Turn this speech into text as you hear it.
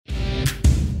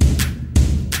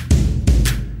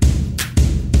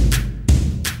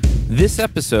This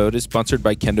episode is sponsored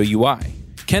by Kendo UI.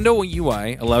 Kendo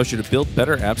UI allows you to build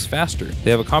better apps faster. They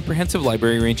have a comprehensive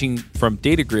library ranging from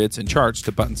data grids and charts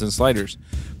to buttons and sliders.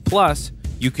 Plus,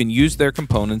 you can use their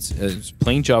components as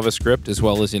plain JavaScript as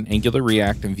well as in Angular,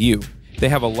 React, and Vue. They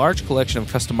have a large collection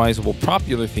of customizable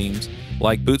popular themes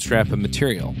like Bootstrap and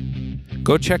Material.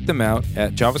 Go check them out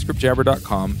at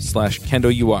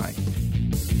javascriptjabber.com/KendoUI.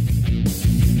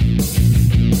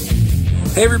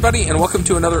 Hey everybody, and welcome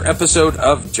to another episode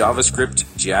of JavaScript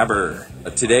Jabber.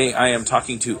 Today I am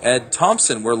talking to Ed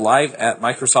Thompson. We're live at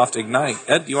Microsoft Ignite.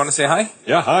 Ed, do you want to say hi?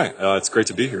 Yeah, hi. It's great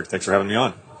to be here. Thanks for having me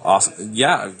on. Awesome.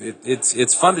 Yeah,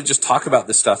 it's fun to just talk about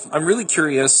this stuff. I'm really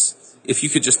curious if you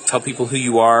could just tell people who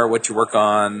you are, what you work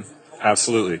on.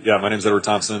 Absolutely. Yeah, my name's Edward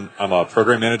Thompson. I'm a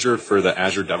program manager for the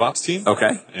Azure DevOps team.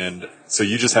 Okay. And so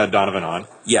you just had Donovan on.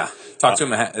 Yeah. Talked to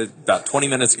him about 20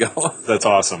 minutes ago. That's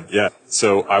awesome. Yeah.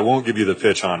 So I won't give you the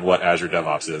pitch on what Azure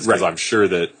DevOps is because Right. I'm sure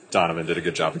that Donovan did a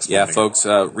good job explaining. Yeah, folks,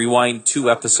 rewind 2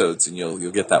 episodes and you'll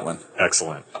get that one.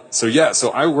 Excellent. So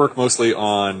I work mostly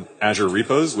on Azure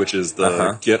Repos, which is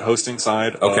the Git hosting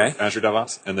side of Azure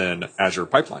DevOps, and then Azure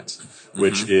Pipelines,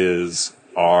 which is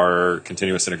our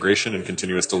continuous integration and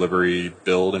continuous delivery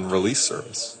build and release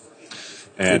service.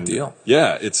 And Good deal.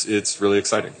 Yeah, it's really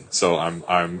exciting. So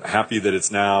I'm happy that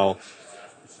it's now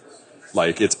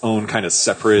like its own kind of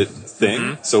separate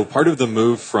thing. So part of the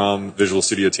move from Visual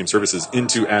Studio Team Services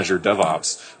into Azure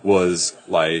DevOps was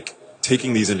like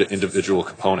taking these into individual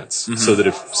components so that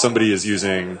if somebody is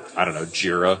using, I don't know,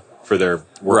 Jira for their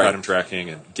work item tracking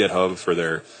and GitHub for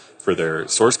their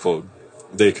source code,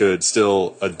 they could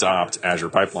still adopt Azure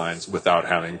Pipelines without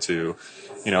having to,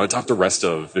 adopt the rest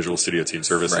of Visual Studio Team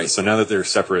Services. Right. So now that they're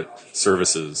separate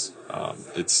services, I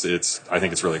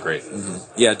think it's really great.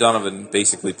 Yeah, Donovan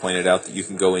basically pointed out that you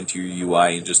can go into your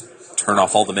UI and just turn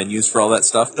off all the menus for all that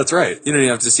stuff. That's right. You don't even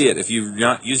have to see it. If you're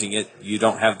not using it, you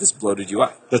don't have this bloated UI.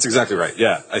 That's exactly right.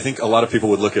 Yeah. I think a lot of people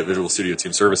would look at Visual Studio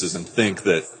Team Services and think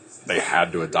that they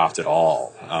had to adopt it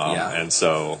all. And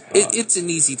so it's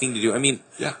an easy thing to do. I mean,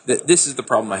 Yeah. This is the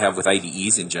problem I have with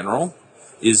IDEs in general,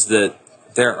 is that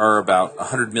there are about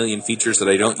 100 million features that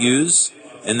I don't use,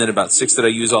 and then about 6 that I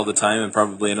use all the time, and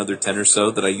probably another 10 or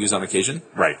so that I use on occasion.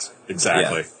 Right.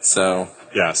 Exactly.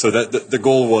 Yeah. So that the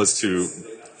goal was to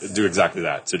do exactly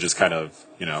that, to just kind of,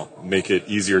 make it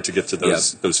easier to get to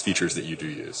those features that you do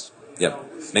use. Yep,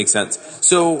 makes sense.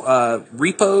 So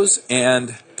repos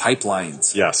and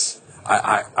pipelines. Yes.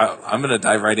 I'm going to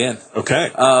dive right in.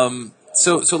 Okay.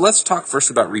 So let's talk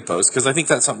first about repos, because I think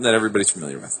that's something that everybody's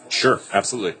familiar with. Sure.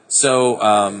 Absolutely. So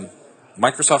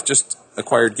Microsoft just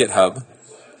acquired GitHub.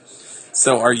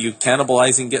 So are you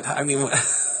cannibalizing GitHub? I mean,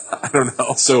 I don't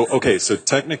know. So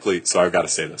technically, I've got to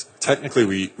say this.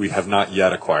 Technically, we have not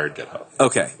yet acquired GitHub.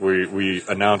 Okay. We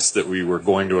announced that we were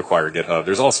going to acquire GitHub.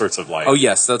 There's all sorts of Oh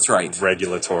yes, that's right.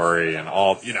 regulatory and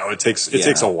all. It takes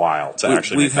a while to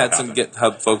actually. We've make had that some happen.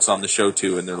 GitHub folks on the show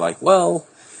too, and they're like, "Well,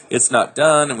 it's not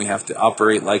done, and we have to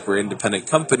operate like we're independent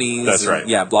companies." That's and, right.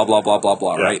 Yeah, blah blah blah blah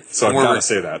blah. Yeah. Right. So And I've got we're- to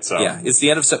say that. So Yeah, it's the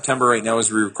end of September right now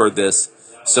as we record this,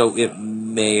 so it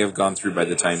may have gone through by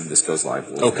the time this goes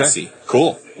live. We'll see.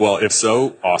 Cool. Well, if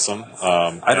so, awesome.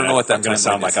 I don't know what that I'm going to timeline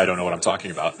sound is. like I don't know what I'm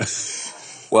talking about.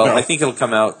 Well, No. I think it'll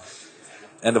come out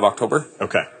end of October.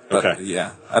 Okay. But, Okay.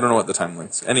 Yeah, I don't know what the timeline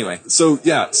is. Anyway. So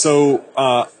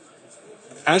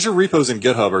Azure Repos and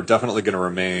GitHub are definitely going to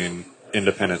remain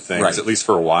independent things, Right. at least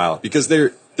for a while, because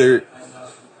they're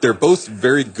both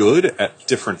very good at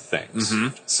different things.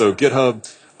 So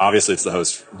GitHub, obviously, it's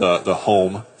the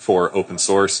home for open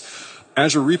source.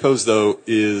 Azure Repos, though,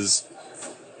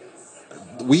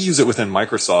 we use it within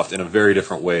Microsoft in a very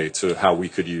different way to how we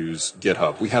could use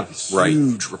GitHub. We have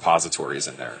huge repositories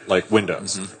in there, like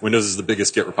Windows. Windows is the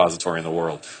biggest Git repository in the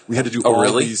world. We had to do all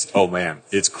really? these. Oh man,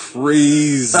 it's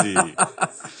crazy.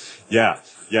 Yeah.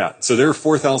 So there are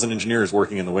 4,000 engineers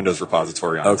working in the Windows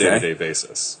repository on a day-to-day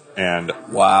basis, and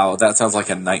Wow, that sounds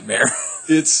like a nightmare.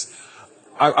 it's.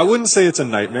 I wouldn't say it's a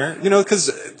nightmare,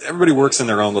 because everybody works in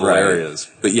their own little areas.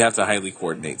 But you have to highly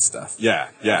coordinate stuff. Yeah.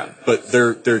 But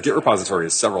their Git repository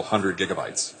is several hundred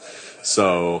gigabytes.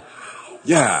 So,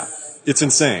 yeah, it's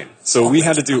insane. So we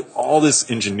had to do all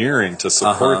this engineering to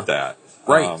support that.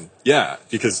 Right.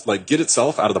 Because like Git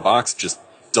itself out of the box just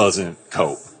doesn't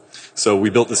cope. So we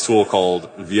built this tool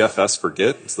called VFS for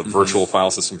Git. It's the virtual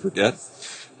file system for Git.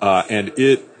 And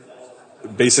it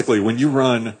basically, when you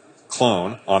run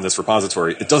clone on this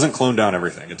repository, it doesn't clone down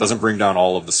everything. It doesn't bring down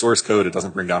all of the source code. It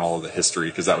doesn't bring down all of the history,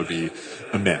 because that would be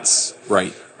immense.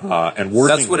 Right. And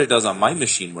working. That's what it does on my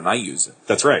machine when I use it.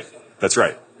 That's right.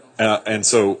 And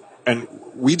so And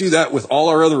we do that with all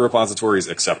our other repositories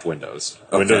except Windows.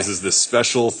 Okay. Windows is this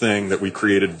special thing that we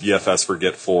created VFS for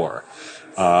Git for.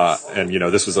 And,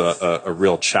 this was a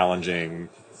real challenging,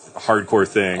 hardcore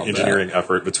thing, engineering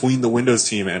effort between the Windows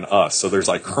team and us. So there's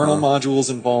like kernel modules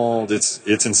involved.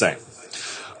 It's insane.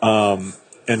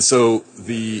 And so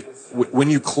when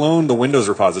you clone the Windows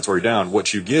repository down,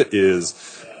 what you get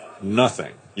is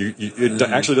nothing. It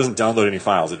actually doesn't download any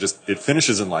files. It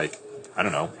finishes in like, I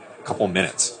don't know, a couple of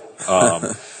minutes.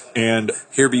 And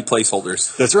here be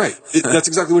placeholders. That's right. That's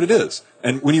exactly what it is.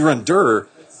 And when you run dir,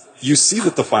 you see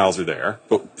that the files are there,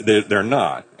 but they're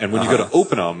not. And when you go to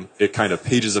open them, it kind of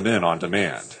pages them in on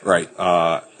demand. Right.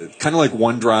 Kind of like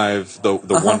OneDrive, the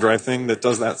OneDrive thing that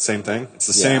does that same thing. It's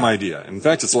the same idea. In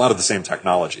fact, it's a lot of the same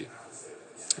technology.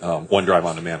 OneDrive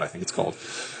on demand, I think it's called.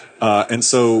 And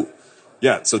so,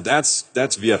 so that's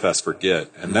VFS for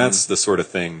Git, and that's the sort of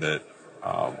thing that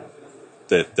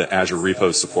that Azure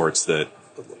Repos supports that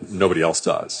nobody else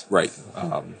does. Right.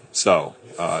 So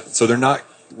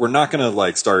we're not going to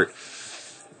like start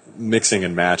mixing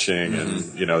and matching, and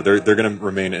they're going to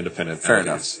remain independent. Fair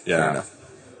enough. Yeah. Fair enough.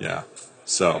 Yeah.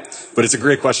 So, but it's a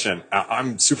great question.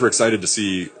 I'm super excited to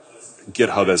see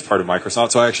GitHub as part of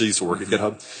Microsoft. So I actually used to work at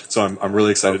GitHub. So I'm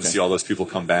really excited to see all those people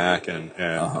come back and be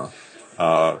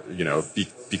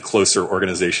closer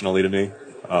organizationally to me.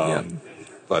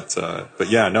 But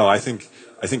yeah, no, I think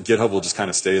GitHub will just kind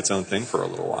of stay its own thing for a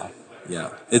little while.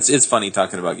 Yeah, it's funny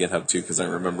talking about GitHub too, because I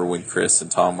remember when Chris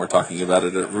and Tom were talking about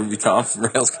it at RubyConf and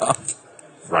RailsConf.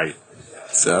 Right.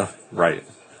 So right,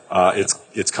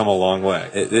 it's come a long way.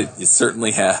 It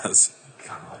certainly has.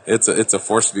 It's a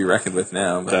force to be reckoned with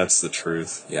now. But, that's the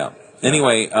truth. Yeah.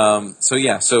 Anyway,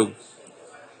 so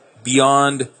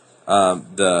beyond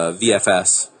the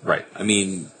VFS, right? I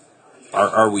mean,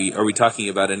 are we talking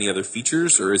about any other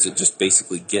features, or is it just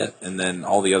basically Git and then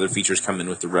all the other features come in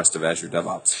with the rest of Azure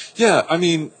DevOps? Yeah, I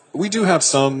mean, we do have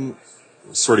some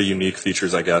sort of unique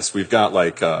features, I guess. We've got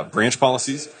like branch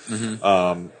policies,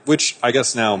 which I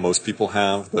guess now most people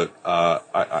have, but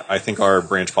I think our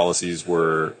branch policies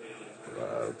were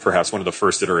perhaps one of the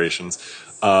first iterations.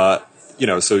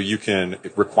 So you can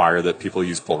require that people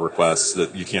use pull requests,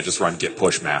 that you can't just run git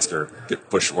push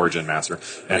origin master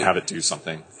and have it do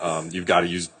something. You've got to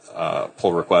use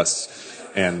pull requests,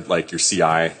 and like your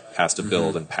CI has to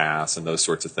build and pass and those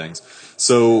sorts of things.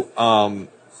 So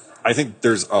I think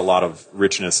there's a lot of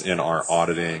richness in our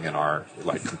auditing and our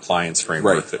like compliance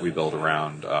framework that we build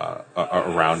around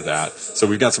that. So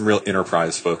we've got some real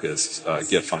enterprise focused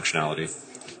Git functionality.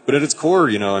 But at its core,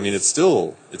 it's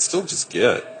still just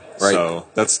Git. Right. So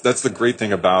that's the great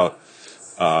thing about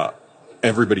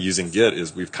everybody using Git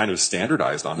is we've kind of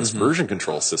standardized on this version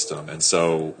control system, and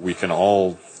so we can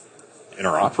all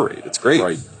interoperate. It's great.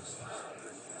 Right.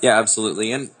 Yeah,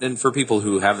 absolutely. And for people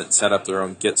who haven't set up their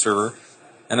own Git server,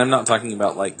 and I'm not talking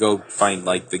about like go find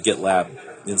like the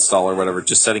GitLab install or whatever,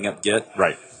 just setting up Git.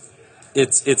 Right.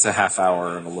 It's a half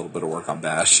hour and a little bit of work on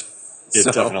Bash. It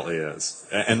definitely is.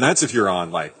 And that's if you're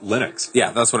on like Linux.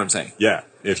 Yeah, that's what I'm saying. Yeah.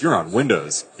 If you're on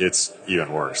Windows, it's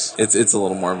even worse. It's a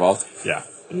little more involved. Yeah.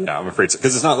 Yeah, I'm afraid so.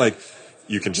 Because it's not like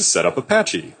you can just set up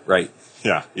Apache. Right.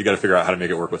 Yeah. You got to figure out how to make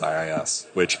it work with IIS,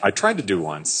 which I tried to do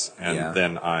once, and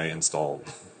then I installed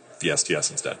the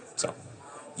STS instead. So.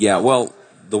 Yeah, well,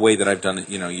 the way that I've done it,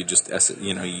 you just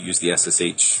you use the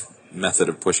SSH method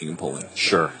of pushing and pulling.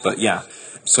 Sure. But yeah.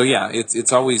 So yeah,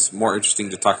 it's always more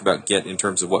interesting to talk about Git in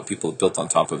terms of what people have built on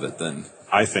top of it than...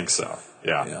 I think so.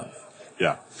 Yeah.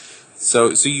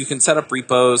 So you can set up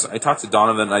repos. I talked to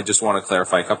Donovan. I just want to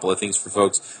clarify a couple of things for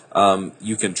folks.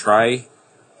 You can try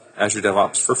Azure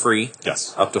DevOps for free.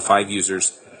 Yes. Up to 5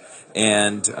 users.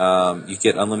 And you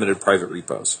get unlimited private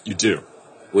repos. You do.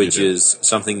 Which is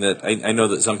something that I know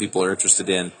that some people are interested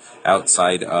in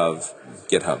outside of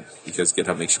GitHub, because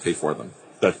GitHub makes you pay for them.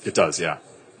 It does, yeah.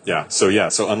 Yeah. So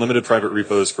unlimited private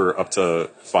repos for up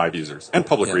to 5 users, and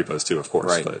public repos too, of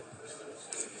course. Right. But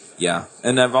yeah,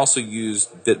 and I've also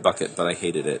used Bitbucket, but I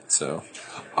hated it. So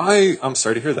I'm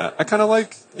sorry to hear that. I kind of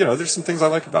like, there's some things I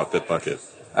like about Bitbucket.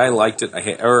 I liked it.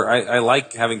 I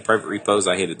like having private repos.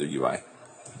 I hated their UI.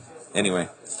 Anyway,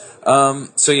 so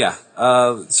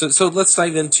let's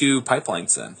dive into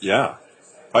pipelines then. Yeah,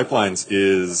 pipelines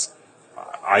is,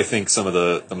 I think, some of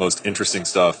the most interesting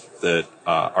stuff that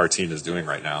our team is doing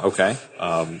right now. Okay.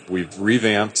 We've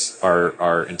revamped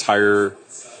our entire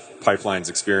pipelines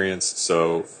experience,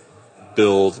 so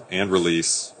build and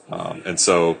release. And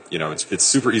so, it's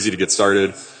super easy to get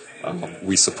started.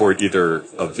 We support either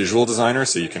a visual designer,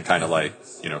 so you can kind of like,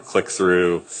 click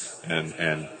through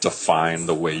and define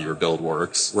the way your build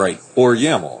works. Right. Or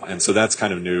YAML. And so that's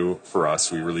kind of new for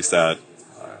us. We released that,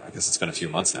 I guess it's been a few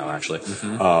months now, actually.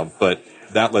 But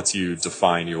that lets you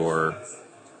define your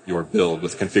build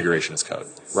with configuration as code.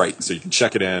 Right. So you can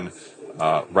check it in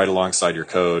right alongside your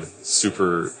code.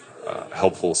 Super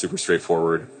helpful, super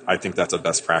straightforward. I think that's a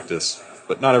best practice,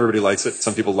 but not everybody likes it.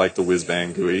 Some people like the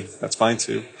whiz-bang GUI. That's fine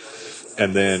too.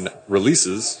 And then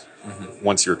releases,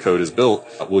 once your code is built,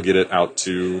 we'll get it out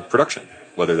to production,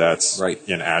 whether that's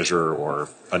in Azure or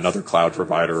another cloud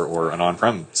provider or an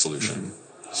on-prem solution.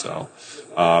 So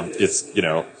it's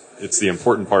the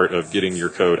important part of getting your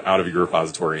code out of your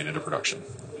repository and into production.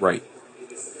 Right.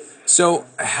 So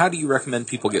how do you recommend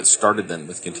people get started then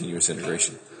with continuous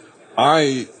integration?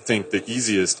 I think the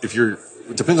easiest, it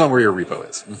depends on where your repo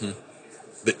is.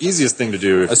 The easiest thing to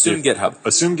do, Assume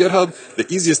GitHub. The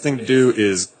easiest thing to do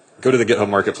is go to the GitHub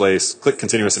Marketplace, click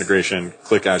continuous integration,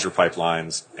 click Azure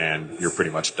Pipelines, and you're pretty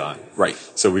much done. Right.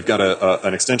 So we've got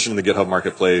an extension in the GitHub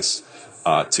Marketplace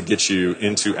to get you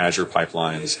into Azure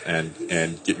Pipelines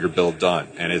and get your build done.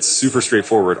 And it's super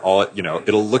straightforward.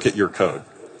 It'll look at your code.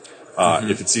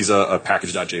 If it sees a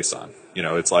package.json,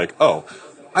 it's like, oh,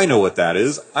 I know what that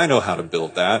is. I know how to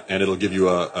build that. And it'll give you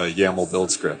a YAML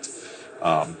build script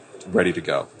ready to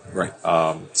go. Right.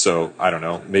 So I don't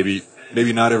know, maybe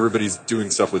not everybody's doing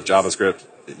stuff with JavaScript,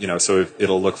 so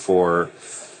it'll look for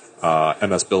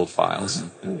MS build files.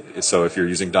 So if you're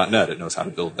using .NET, it knows how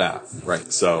to build that.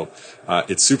 Right. So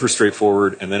it's super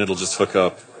straightforward, and then it'll just hook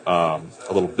up a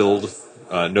little build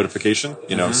notification,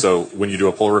 so when you do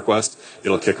a pull request,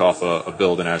 it'll kick off a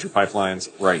build in Azure Pipelines.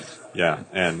 Right. Yeah,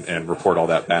 and report all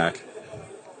that back.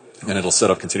 And it'll set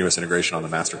up continuous integration on the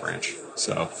master branch.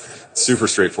 So super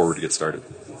straightforward to get started.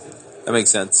 That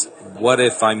makes sense. What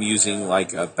if I'm using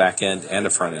like a back end and a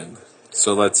front end?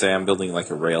 So let's say I'm building like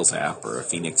a Rails app or a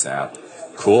Phoenix app.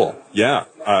 Cool. Yeah.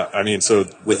 So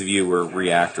with Vue or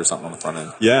React or something on the front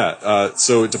end. Yeah.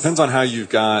 So it depends on how you've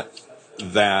got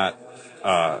that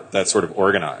sort of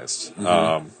organized.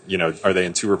 Are they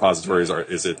in two repositories, or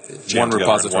is it one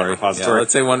repository? Yeah,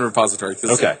 let's say one repository.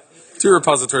 Okay. Two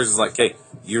repositories is like, hey,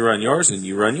 you run yours and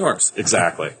you run yours.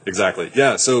 Exactly.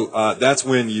 Yeah. So that's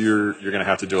when you're going to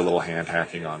have to do a little hand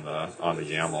hacking on the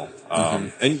YAML.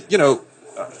 And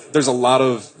there's a lot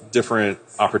of different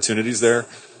opportunities there.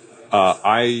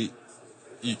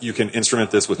 You can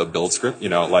instrument this with a build script.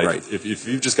 If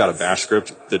you've just got a bash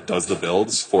script that does the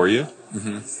builds for you,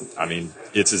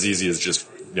 it's as easy as just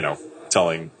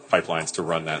telling pipelines to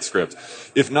run that script.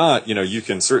 If not, you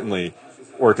can certainly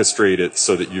orchestrate it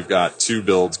so that you've got two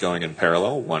builds going in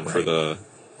parallel, one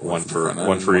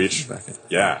for each.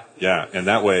 Yeah, and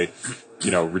that way,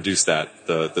 reduce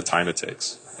the time it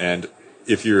takes. And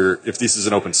if this is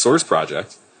an open source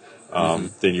project,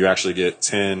 then you actually get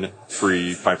 10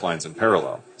 free pipelines in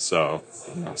parallel. So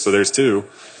there's 2.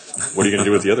 What are you going to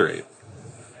do with the other 8?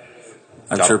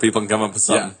 I'm sure people can come up with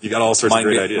something. Yeah, you got all sorts of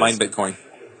great ideas. Mine Bitcoin.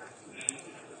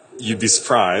 You'd be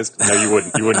surprised. No, you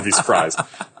wouldn't. You wouldn't be surprised.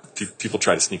 People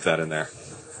try to sneak that in there.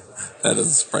 That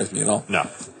doesn't surprise me at all. No.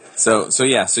 So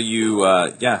you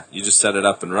you just set it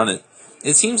up and run it.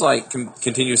 It seems like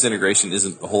continuous integration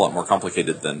isn't a whole lot more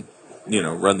complicated than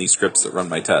run these scripts that run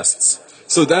my tests.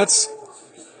 So that's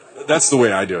the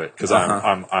way I do it, because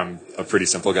I'm a pretty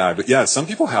simple guy. But yeah, some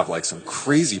people have like some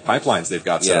crazy pipelines they've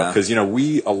got set up, because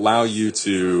we allow you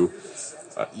to.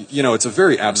 It's a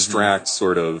very abstract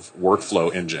sort of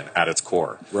workflow engine at its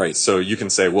core. Right. So you can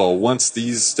say, well, once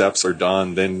these steps are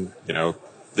done, then go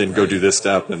do this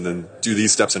step, and then do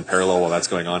these steps in parallel while that's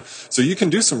going on. So you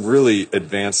can do some really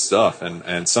advanced stuff,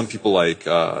 and some people like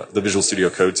the Visual Studio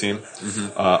Code team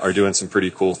are doing some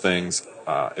pretty cool things.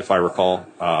 If I recall,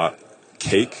 the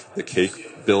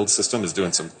Cake build system is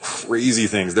doing some crazy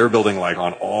things. They're building like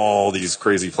on all these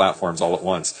crazy platforms all at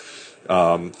once.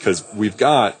 Because we've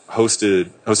got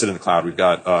hosted in the cloud, we've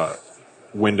got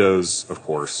Windows, of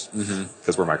course,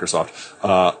 because we're Microsoft,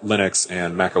 Linux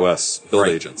and Mac OS build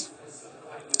agents.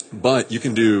 But you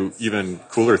can do even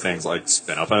cooler things like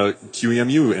spin up a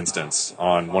QEMU instance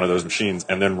on one of those machines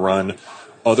and then run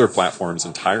other platforms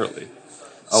entirely.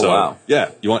 Oh, wow.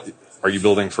 Yeah. Are you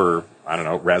building for,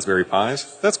 Raspberry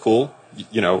Pis? That's cool.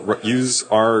 Use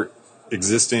our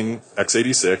existing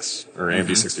x86 or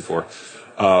AMD 64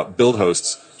 build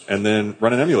hosts, and then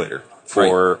run an emulator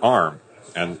for ARM,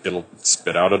 and it'll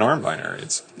spit out an ARM binary.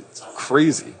 It's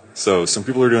crazy. So some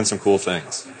people are doing some cool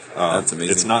things. That's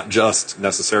amazing. It's not just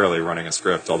necessarily running a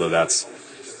script, although that's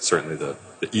certainly the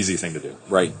easy thing to do.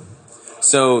 Right.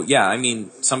 So,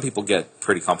 some people get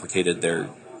pretty complicated. They're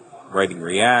writing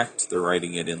React. They're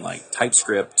writing it in, like,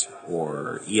 TypeScript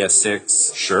or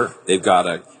ES6. Sure. They've got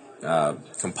to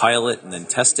compile it and then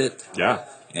test it. Yeah.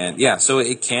 And yeah, so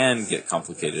it can get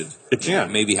complicated. It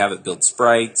can. Maybe have it build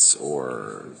sprites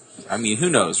or, I mean, who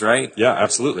knows, right? Yeah,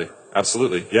 absolutely.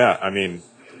 Absolutely. Yeah, I mean,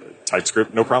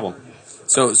 TypeScript, no problem.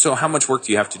 So how much work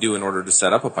do you have to do in order to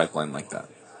set up a pipeline like that?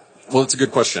 Well, it's a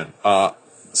good question.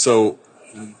 So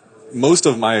most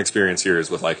of my experience here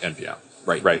is with like NPM.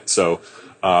 Right. Right. So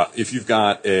if you've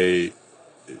got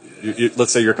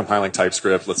let's say you're compiling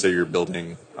TypeScript, let's say you're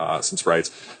building some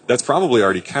sprites, that's probably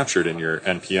already captured in your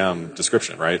NPM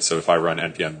description, right? So if I run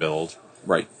NPM build,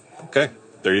 Right. okay,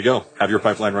 there you go. Have your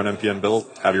pipeline run NPM build,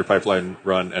 have your pipeline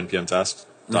run NPM test,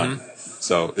 done.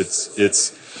 So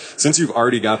it's since you've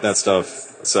already got that stuff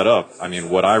set up, I mean,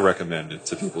 what I recommend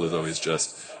to people is always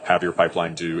just have your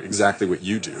pipeline do exactly what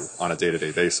you do on a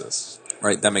day-to-day basis.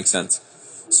 Right, that makes sense.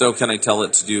 So can I tell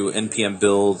it to do NPM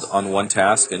build on one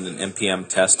task and an NPM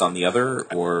test on the other,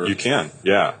 or You can,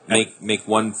 yeah. make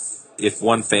one, if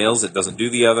one fails, it doesn't do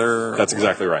the other? That's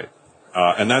exactly right.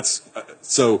 And that's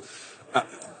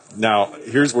now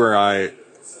here's where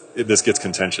this gets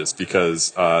contentious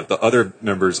because the other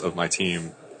members of my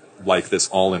team like this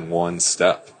all in one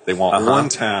step. They want one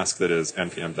task that is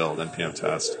NPM build, NPM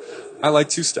test. I like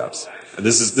 2 steps. And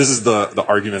this is the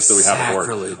arguments that we have at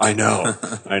Sacrilege. work.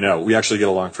 I know. We actually get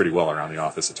along pretty well around the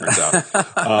office, it turns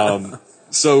out.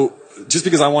 So just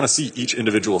because I want to see each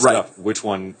individual step, which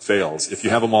one fails, if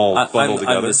you have them all bundled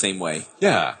together. I'm the same way.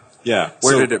 Yeah.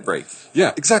 Where did it break?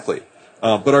 Yeah, exactly.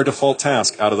 But our default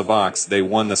task out of the box, they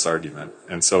won this argument,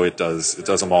 and so it does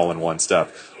them all in one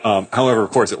step. However, of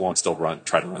course, it won't still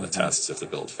try to run the tests if the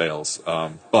build fails.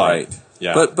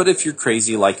 Yeah. But if you're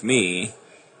crazy like me,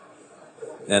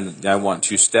 and I want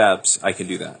 2 steps, I can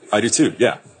do that. I do too.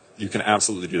 Yeah, you can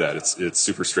absolutely do that. It's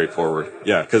super straightforward.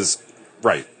 Yeah, because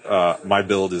my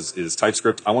build is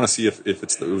TypeScript. I want to see if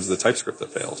it was the TypeScript that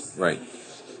failed. Right.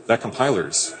 That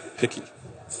compiler's picky.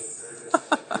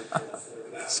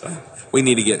 So. We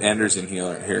need to get Anders in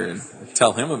here and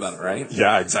tell him about it, right?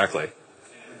 Yeah, exactly.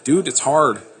 Dude, it's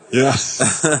hard. Yeah.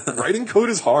 Writing code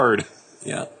is hard.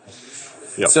 Yeah.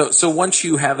 Yep. So once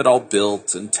you have it all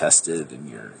built and tested and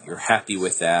you're happy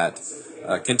with that,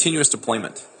 continuous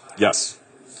deployment. Yes.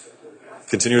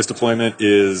 Continuous deployment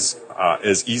is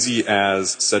as easy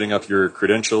as setting up your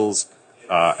credentials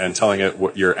and telling it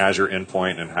what your Azure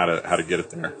endpoint and how to get it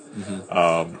there.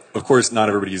 Of course, not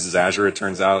everybody uses Azure, it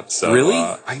turns out. So, really?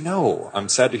 I know. I'm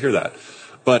sad to hear that.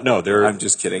 But no, I'm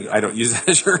just kidding. I don't use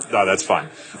Azure. No, that's fine.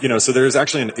 So there's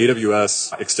actually an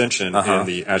AWS extension in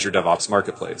the Azure DevOps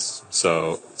Marketplace.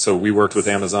 So we worked with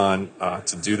Amazon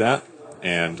to do that,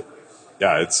 and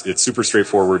yeah, it's super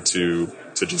straightforward to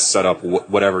just set up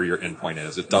whatever your endpoint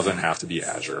is. It doesn't have to be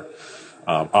Azure.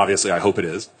 Obviously, I hope it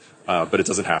is, but it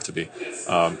doesn't have to be.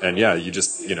 And yeah, you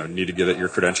just need to give it your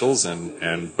credentials,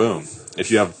 and boom. If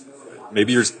you have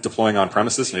maybe you're deploying on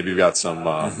premises, maybe you've got some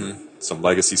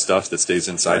legacy stuff that stays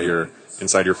inside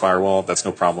your firewall. That's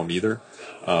no problem either.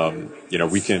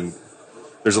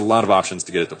 There's a lot of options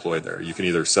to get it deployed there. You can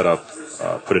either set up,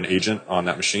 put an agent on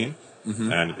that machine,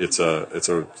 and it's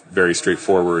a very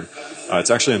straightforward.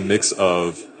 It's actually a mix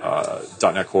of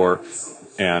 .NET Core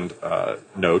and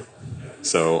Node.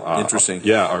 So interesting.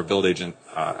 Yeah, our build agent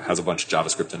has a bunch of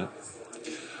JavaScript in it,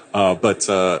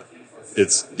 but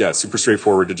it's super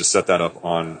straightforward to just set that up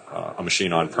on a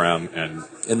machine on-prem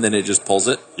and then it just pulls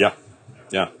it. Yeah.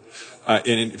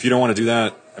 And if you don't want to do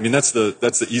that, I mean that's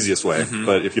the easiest way.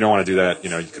 But if you don't want to do that,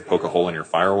 you could poke a hole in your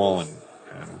firewall and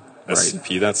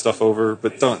SCP that stuff over.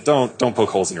 But don't poke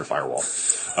holes in your firewall.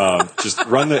 Just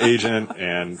run the agent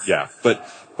and yeah. But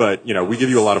we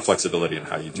give you a lot of flexibility in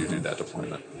how you do that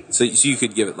deployment. So you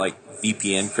could give it like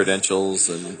VPN credentials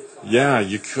and. Yeah,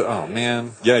 you could. Oh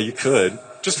man, yeah, you could.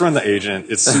 Just run the agent.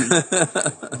 It's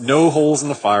no holes in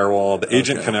the firewall. The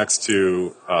agent connects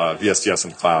to VSTS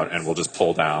in the cloud, and we'll just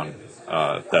pull down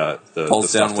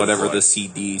pulls down whatever the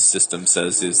CD system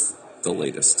says is the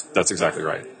latest. That's exactly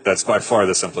right. That's by far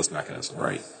the simplest mechanism.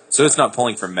 Right. So it's not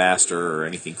pulling from master or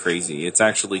anything crazy. It's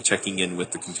actually checking in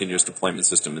with the continuous deployment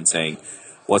system and saying,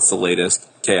 "What's the latest?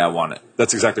 Okay, I want it."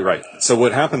 That's exactly right. So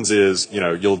what happens is,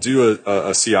 you'll do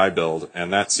a CI build,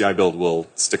 and that CI build will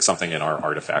stick something in our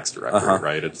artifacts directory,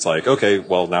 right? It's like, okay,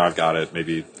 well, now I've got it.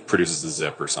 Maybe it produces a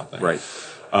zip or something. Right.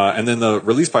 And then the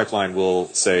release pipeline will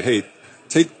say, hey,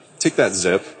 take that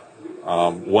zip.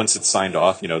 Once it's signed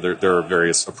off, there are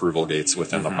various approval gates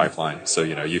within the pipeline. So,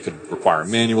 you could require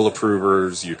manual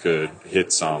approvers. You could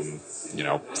hit some,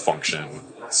 function,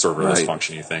 serverless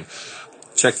functiony thing.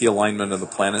 Check the alignment of the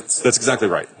planets. That's exactly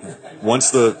right.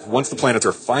 Once the planets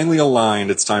are finally aligned,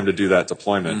 it's time to do that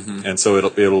deployment. And so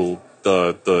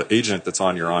the agent that's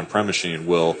on your on-prem machine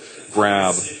will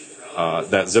grab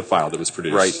that zip file that was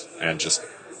produced and just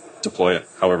deploy it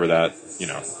however that,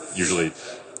 usually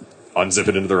unzip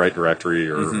it into the right directory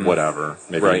or whatever.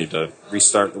 Maybe you need to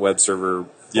restart the web server.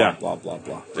 Blah, blah, blah,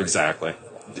 blah. Right. Exactly.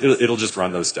 It'll just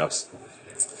run those steps.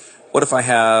 What if I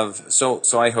have, so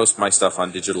I host my stuff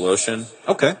on DigitalOcean.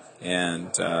 Okay.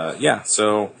 And,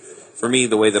 so for me,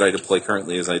 the way that I deploy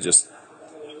currently is I just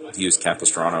use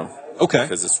Capistrano. Okay.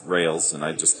 Because it's Rails and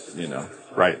I just,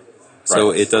 Right.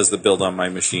 So it does the build on my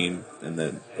machine and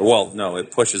then,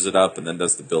 it pushes it up and then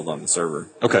does the build on the server.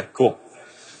 Okay, cool.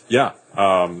 Yeah.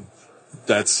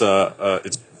 That's,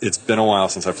 it's been a while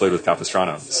since I played with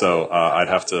Capistrano, so, I'd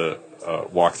have to,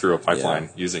 walk through a pipeline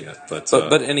using it,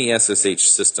 but any SSH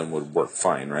system would work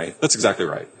fine, right? That's exactly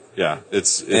right. Yeah.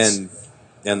 It's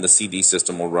and the CD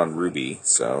system will run Ruby,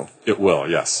 so. It will,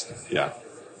 yes. Yeah.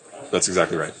 That's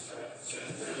exactly right.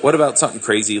 What about something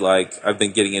crazy like I've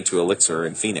been getting into Elixir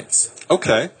and Phoenix?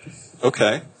 Okay.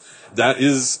 That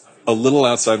is a little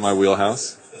outside my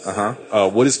wheelhouse.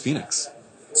 What is Phoenix?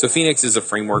 So Phoenix is a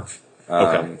framework.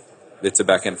 Okay. It's a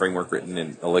backend framework written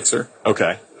in Elixir.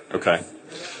 Okay.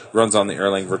 Runs on the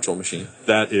Erlang virtual machine.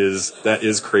 That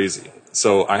is crazy.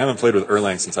 So I haven't played with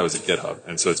Erlang since I was at GitHub,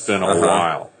 and so it's been a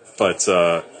while. But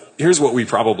here's what we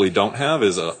probably don't have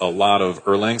is a lot of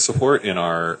Erlang support in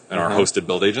our hosted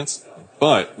build agents.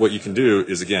 But what you can do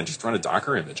is, again, just run a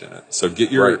Docker image in it. So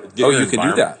get your you can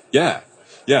do that.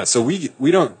 Yeah. So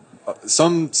we don't.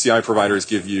 Some CI providers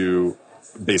give you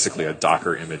basically a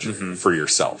Docker image for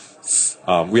yourself.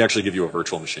 We actually give you a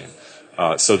virtual machine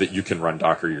so that you can run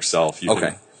Docker yourself.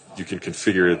 You can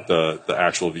configure the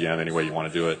actual VM any way you want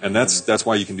to do it, and that's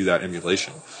why you can do that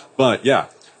emulation. But yeah,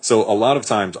 so a lot of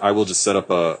times I will just set up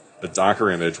a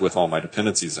Docker image with all my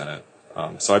dependencies in it.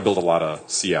 So I build a lot of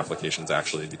C applications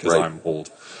actually because I'm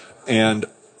old, and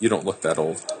you don't look that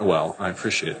old. Well, I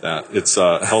appreciate that. It's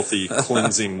a healthy,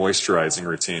 cleansing, moisturizing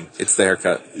routine. It's the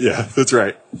haircut. Yeah, that's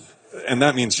right. And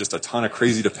that means just a ton of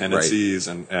crazy dependencies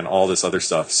and all this other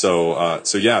stuff. So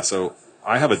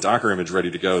I have a Docker image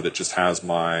ready to go that just has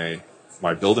my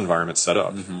build environment set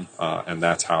up, and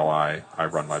that's how I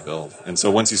run my build. And so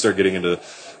once you start getting into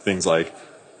things like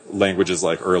languages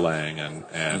like Erlang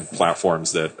and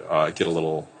platforms that get a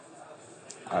little,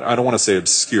 I don't want to say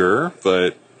obscure,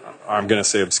 but I'm going to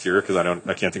say obscure because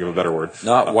I can't think of a better word.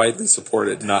 Not widely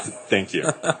supported. Thank you.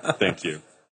 Thank you.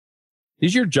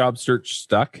 Is your job search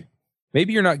stuck?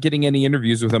 Maybe you're not getting any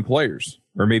interviews with employers,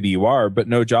 or maybe you are, but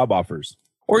no job offers.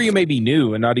 Or you may be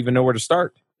new and not even know where to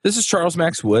start. This is Charles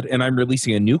Max Wood, and I'm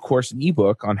releasing a new course and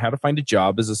ebook on how to find a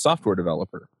job as a software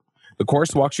developer. The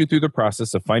course walks you through the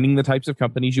process of finding the types of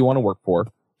companies you want to work for,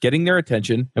 getting their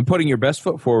attention, and putting your best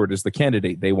foot forward as the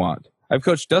candidate they want. I've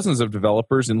coached dozens of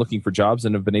developers in looking for jobs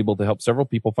and have been able to help several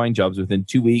people find jobs within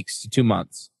 2 weeks to 2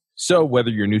 months. So whether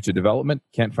you're new to development,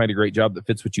 can't find a great job that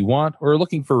fits what you want, or are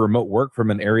looking for remote work from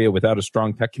an area without a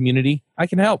strong tech community, I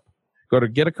can help. Go to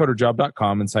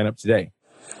getacoderjob.com and sign up today.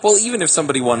 Well, even if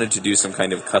somebody wanted to do some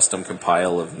kind of custom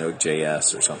compile of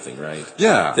Node.js or something, right?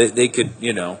 Yeah. They could,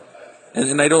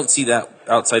 and I don't see that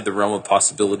outside the realm of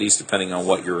possibilities depending on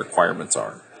what your requirements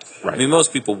are. Right. I mean,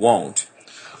 most people won't.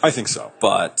 I think so.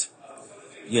 But,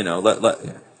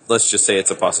 let's just say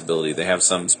it's a possibility. They have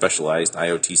some specialized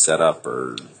IoT setup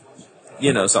or,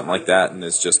 something like that. And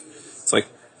it's like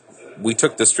we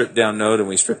took the stripped down node and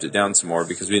we stripped it down some more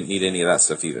because we didn't need any of that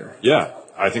stuff either. Yeah.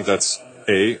 I think that's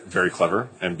A, very clever,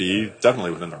 and B, definitely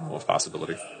within the realm of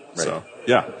possibility. Right. So,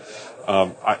 yeah.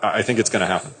 I think it's going to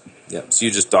happen. Yeah. So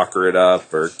you just Docker it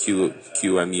up or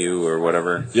QEMU or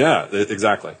whatever. Yeah,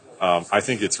 exactly. I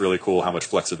think it's really cool how much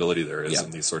flexibility there is in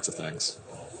these sorts of things.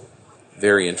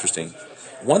 Very interesting.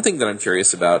 One thing that I'm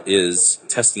curious about is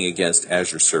testing against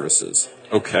Azure services.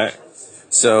 Okay.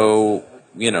 So,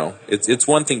 it's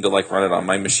one thing to run it on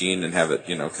my machine and have it,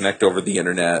 connect over the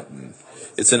internet. And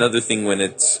it's another thing when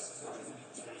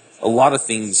a lot of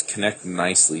things connect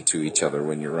nicely to each other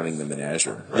when you're running them in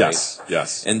Azure, right?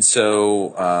 Yes. And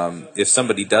so, if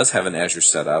somebody does have an Azure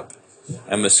setup,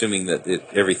 I'm assuming that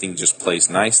everything just plays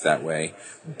nice that way.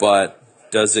 But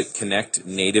does it connect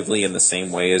natively in the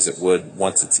same way as it would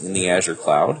once it's in the Azure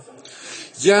cloud?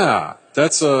 Yeah,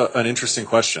 that's an interesting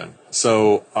question.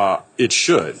 So it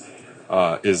should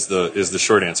is the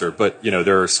short answer. But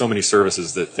there are so many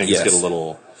services that things get a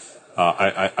little.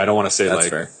 I don't want to say that's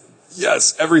fair.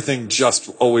 Yes, everything just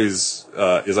always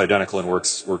is identical and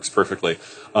works perfectly.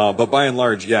 But by and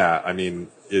large, yeah. I mean,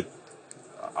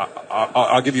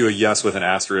 I'll give you a yes with an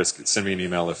asterisk. Send me an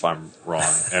email if I'm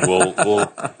wrong, and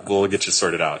we'll get you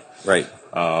sorted out. Right.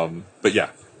 But yeah,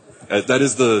 that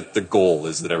is the goal,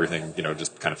 is that everything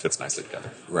just kind of fits nicely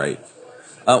together. Right.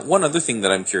 One other thing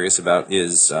that I'm curious about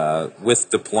is with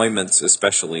deployments,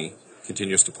 especially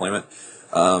continuous deployment.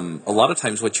 A lot of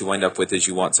times what you wind up with is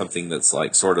you want something that's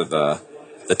like sort of the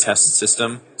test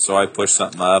system. So I push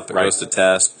something up, it goes to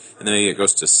test, and then maybe it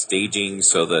goes to staging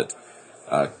so that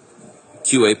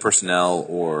QA personnel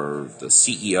or the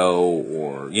CEO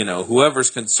or, whoever's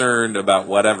concerned about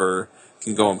whatever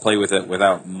can go and play with it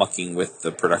without mucking with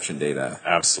the production data.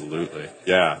 Absolutely.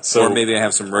 Yeah. So, or maybe I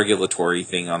have some regulatory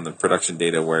thing on the production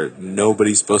data where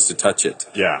nobody's supposed to touch it.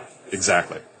 Yeah,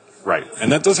 exactly. Right.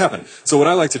 And that does happen. So what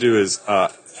I like to do is, I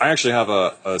actually have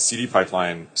a CD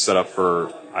pipeline set up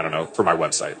for my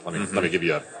website. Let me give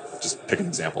you just pick an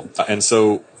example. And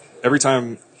so every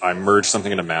time I merge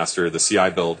something into master, the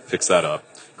CI build picks that up,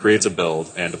 creates a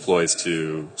build, and deploys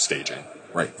to staging.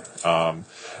 Right.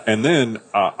 And then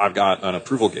I've got an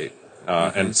approval gate.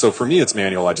 And so for me, it's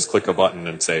manual. I just click a button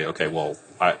and say, okay, well,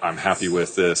 I'm happy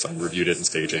with this. I reviewed it in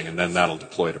staging, and then that'll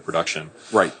deploy to production.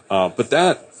 Right. But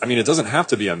it doesn't have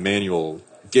to be a manual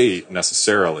gate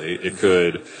necessarily. It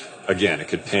could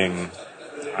ping,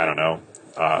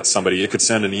 somebody. It could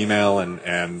send an email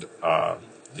and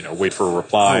wait for a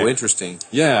reply. Oh, interesting.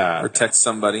 Yeah. Or text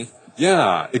somebody.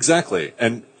 Yeah, exactly.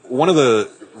 And one of the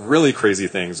really crazy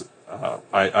things,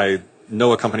 I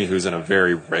know a company who's in a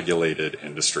very regulated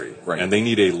industry, right. And they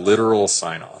need a literal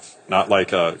sign-off, not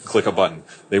like a click a button.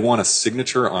 They want a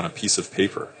signature on a piece of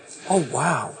paper. Oh,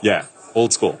 wow. Yeah,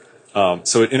 old school.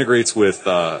 So it integrates with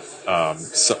one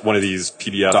of these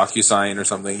PDF DocuSign or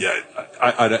something. Yeah,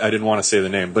 I didn't want to say the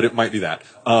name, but it might be that.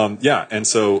 And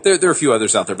so there are a few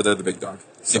others out there, but they're the big dog.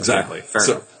 So, exactly. Yeah, fair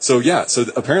enough. So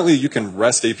apparently you can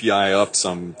REST API up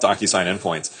some DocuSign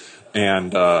endpoints,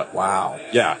 and wow.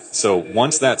 Yeah. So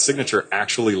once that signature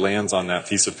actually lands on that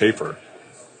piece of paper,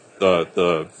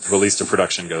 the release to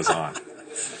production goes on.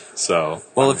 So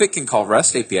well, if it can call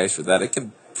REST APIs for that, it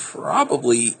can.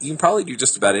 You can probably do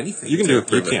just about anything. You can do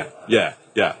it. You can.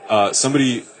 Yeah.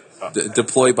 Somebody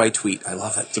deploy by tweet. I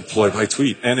love it. Deploy by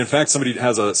tweet. And in fact, somebody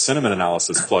has a sentiment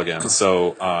analysis plugin.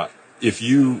 So if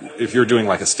you're doing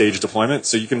like a stage deployment,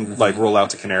 so you can like roll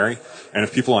out to Canary, and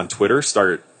if people on Twitter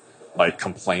start like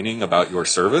complaining about your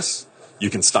service, you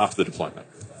can stop the deployment.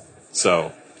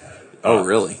 So oh,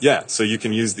 really? Yeah. So you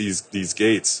can use these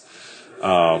gates.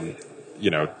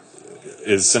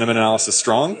 Is sentiment analysis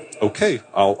strong? Okay,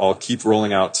 I'll keep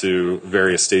rolling out to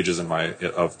various stages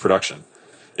of production.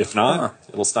 If not,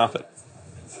 it'll stop it.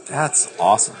 That's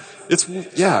awesome.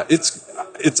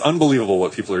 It's unbelievable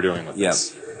what people are doing with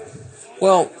this.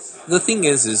 Well, the thing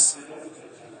is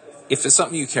if it's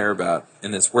something you care about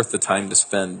and it's worth the time to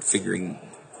spend figuring,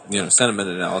 sentiment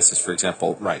analysis, for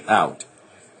example, out,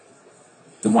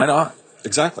 then why not?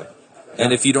 Exactly.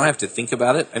 And if you don't have to think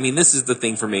about it, this is the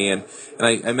thing for me, and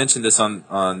I mentioned this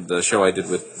on the show I did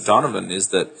with Donovan, is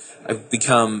that I've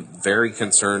become very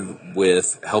concerned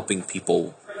with helping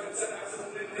people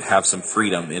have some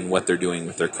freedom in what they're doing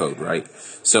with their code, right?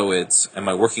 So am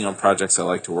I working on projects I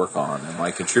like to work on? Am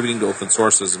I contributing to open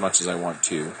source as much as I want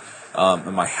to?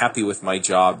 Am I happy with my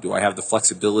job? Do I have the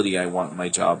flexibility I want in my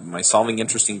job? Am I solving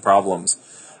interesting problems?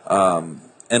 And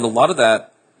a lot of that,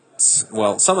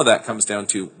 some of that comes down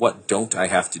to what don't I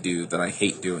have to do that I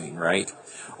hate doing, right?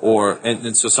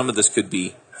 And so some of this could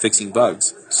be fixing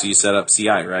bugs. So you set up CI,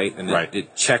 right? And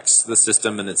it checks the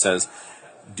system and it says,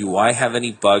 do I have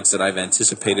any bugs that I've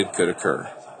anticipated could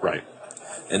occur? Right.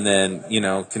 And then,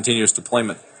 continuous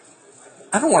deployment.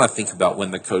 I don't want to think about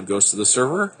when the code goes to the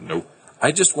server. Nope.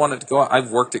 I just want it to go out. I've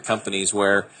worked at companies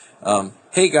where,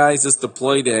 hey guys, it's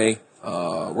deploy day.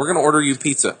 We're going to order you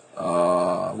pizza.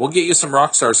 We'll get you some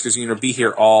rock stars because you're going to be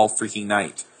here all freaking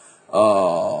night.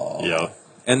 Yeah.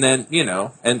 And then,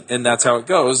 and that's how it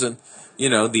goes. And,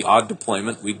 the odd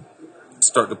deployment, we'd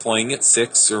start deploying at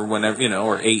 6 or whenever,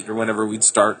 or 8 or whenever we'd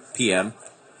start PM.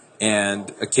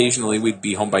 And occasionally we'd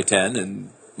be home by 10,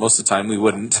 and most of the time we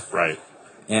wouldn't. Right.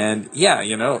 And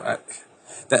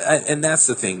and that's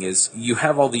the thing is you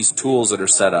have all these tools that are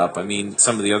set up.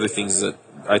 Some of the other things that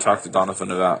I talked to Donovan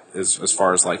about is as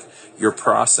far as like your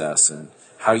process and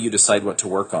how you decide what to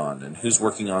work on and who's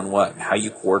working on what, how you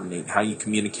coordinate, how you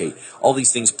communicate. All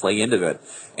these things play into it.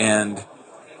 And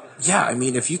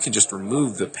if you can just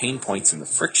remove the pain points and the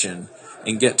friction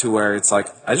and get to where it's like,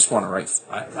 I just want to write,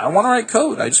 I want to write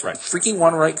code. I just freaking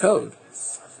want to write code.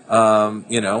 And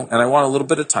I want a little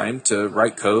bit of time to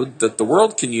write code that the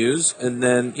world can use. And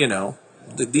then,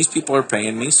 these people are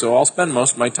paying me, so I'll spend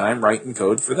most of my time writing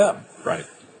code for them. Right.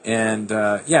 And,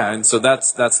 and so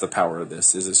that's the power of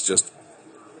this is it's just,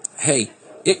 hey,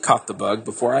 it caught the bug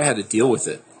before I had to deal with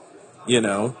it.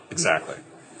 Exactly.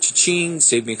 Cha-ching,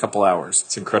 saved me a couple hours.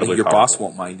 It's incredibly and your powerful. boss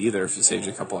won't mind either if it saves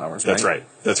you a couple hours, That's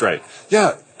right.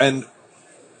 Yeah. And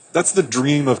that's the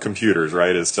dream of computers,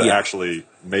 right? Is to Yeah. actually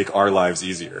make our lives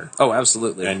easier. Oh,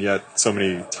 absolutely. And yet, so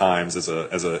many times as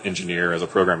an engineer, as a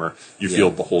programmer, you feel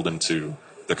beholden to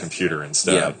the computer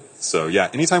instead. Yeah. So yeah,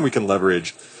 anytime we can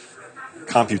leverage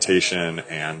computation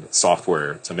and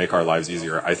software to make our lives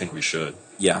easier, I think we should.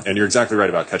 Yeah. And you're exactly right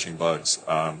about catching bugs.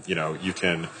 You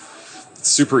can, it's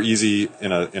super easy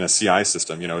in a CI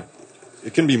system.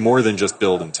 It can be more than just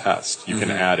build and test. You can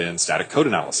add in static code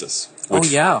analysis,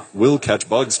 which will catch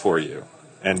bugs for you.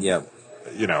 And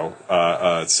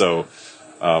so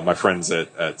my friends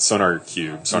at Sonar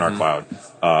Cube, Sonar Cloud,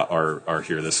 are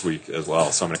here this week as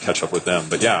well. So I'm going to catch up with them.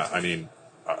 But yeah, I mean,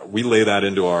 we lay that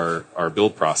into our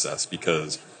build process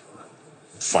because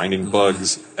finding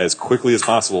bugs as quickly as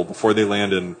possible before they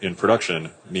land in production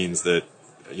means that,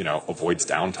 avoids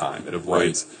downtime. It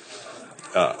avoids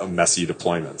messy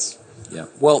deployments. Yeah.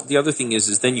 Well, the other thing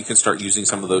is then you can start using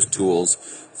some of those tools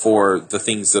for the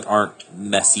things that aren't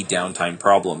messy downtime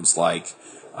problems, like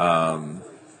coding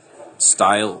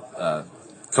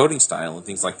style and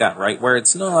things like that, right? Where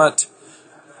it's not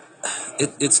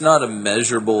a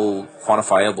measurable,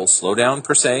 quantifiable slowdown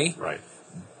per se. Right.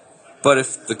 But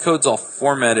if the code's all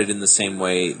formatted in the same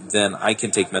way, then I can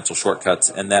take mental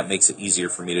shortcuts, and that makes it easier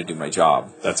for me to do my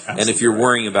job. That's absolutely and if you're right.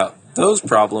 worrying about those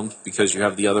problems because you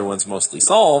have the other ones mostly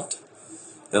solved,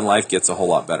 then life gets a whole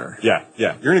lot better. Yeah.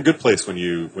 You're in a good place when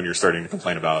you're starting to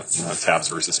complain about tabs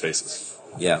versus spaces.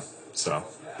 Yeah. So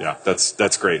yeah,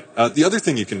 that's great. The other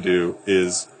thing you can do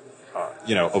is,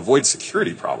 avoid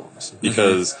security problems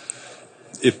because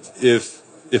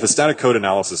if a static code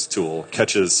analysis tool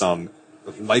catches some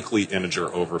likely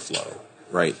integer overflow,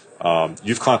 Right.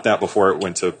 you've caught that before it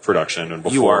went to production and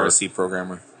before You are a C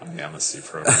programmer. I am a C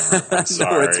programmer. I'm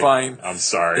sorry. No, it's fine. I'm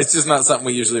sorry. It's just not something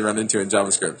we usually run into in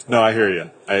JavaScript. No, I hear you.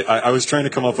 I was trying to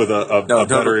come up with a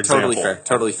better example.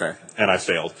 Totally fair. And I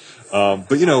failed.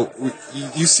 But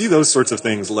you see those sorts of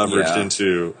things leveraged Yeah.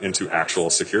 into actual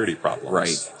security problems.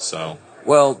 Right. So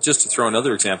Well, just to throw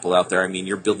another example out there, I mean,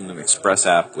 you're building an Express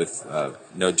app with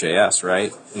Node.js,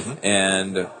 right?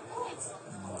 And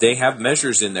they have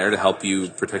measures in there to help you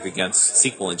protect against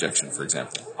SQL injection, for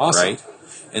example. Awesome. Right?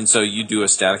 And so you do a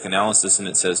static analysis, and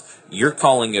it says you're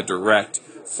calling a direct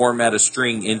format a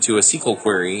string into a SQL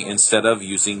query instead of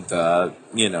using the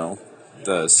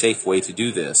safe way to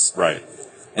do this. right,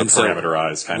 And the so-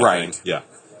 parameterized kind of Right. thing. Yeah.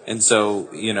 And so,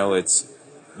 it's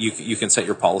you can set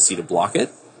your policy to block it,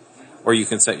 or you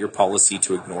can set your policy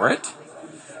to ignore it.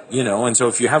 And so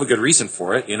if you have a good reason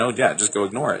for it, just go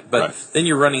ignore it. But Right. then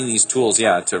you're running these tools,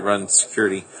 to run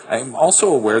security. I'm also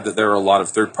aware that there are a lot of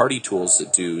third-party tools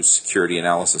that do security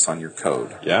analysis on your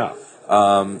code. Yeah.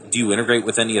 Do you integrate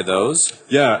with any of those?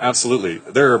 Yeah, absolutely.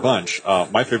 There are a bunch.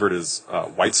 My favorite is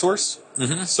White Source.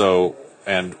 So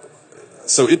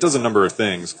it does a number of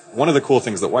things. One of the cool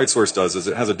things that White Source does is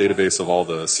it has a database of all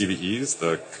the CVEs,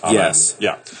 the common, Yes.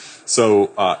 Yeah.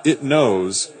 So it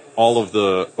knows all of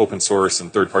the open source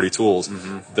and third-party tools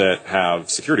that have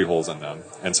security holes in them.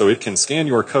 And so it can scan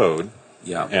your code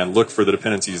Yeah. and look for the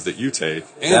dependencies that you take.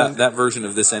 And That version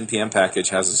of this NPM package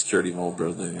has a security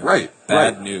vulnerability. right.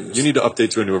 Bad news. You need to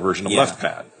update to a newer version of Yeah.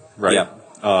 LeftPad. Right.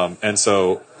 Yeah. And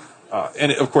so,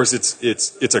 and of course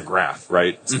it's a graph,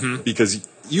 right? Because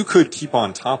you could keep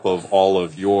on top of all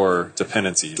of your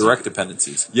dependencies. Direct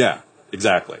dependencies. Yeah,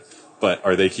 exactly. But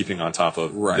are they keeping on top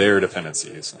of Right. their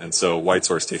dependencies? And so White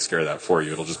Source takes care of that for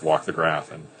you. It'll just walk the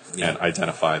graph and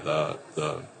identify the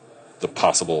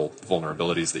possible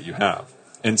vulnerabilities that you have.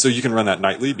 And so you can run that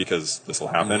nightly because this will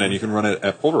happen, and you can run it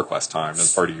at pull request time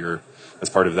as part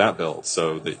of that build,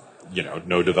 so that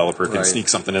no developer can Right. sneak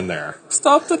something in there.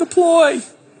 Stop the deploy.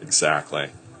 Exactly.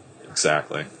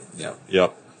 Yeah.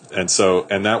 Yep.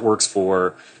 And that works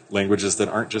for languages that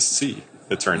aren't just C.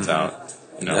 It turns out.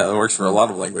 Yeah, it works for a lot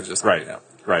of languages. Right. Yeah.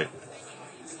 Right.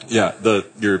 Yeah.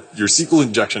 Your SQL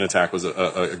injection attack was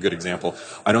a good example.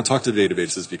 I don't talk to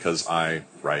databases because I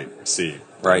write C.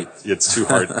 Right. It's too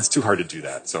hard. It's too hard to do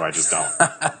that, so I just don't.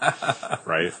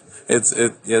 Right.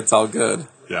 It's all good.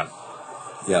 Yeah.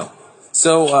 Yeah.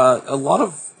 So a lot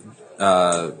of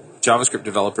JavaScript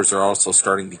developers are also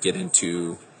starting to get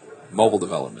into mobile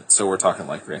development. So we're talking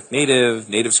like React Native,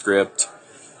 NativeScript.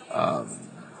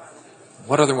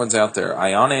 What other ones out there?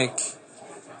 Ionic,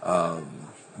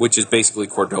 which is basically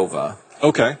Cordova,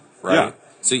 Okay. right? Yeah.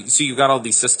 So you've got all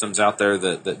these systems out there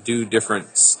that do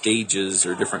different stages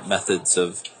or different methods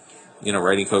of,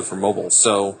 writing code for mobile.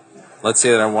 So let's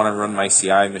say that I want to run my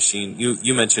CI machine.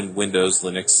 You mentioned Windows,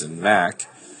 Linux, and Mac,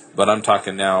 but I'm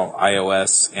talking now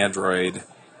iOS, Android,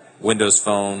 Windows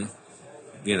Phone,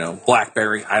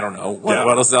 BlackBerry. I don't know what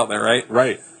else is out there, right?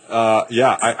 Right.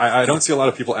 Yeah, I don't see a lot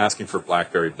of people asking for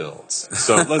BlackBerry builds,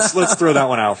 so let's throw that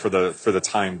one out for the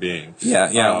time being.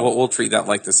 Yeah. We'll treat that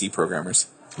like the C programmers.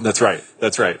 That's right.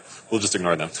 We'll just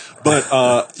ignore them.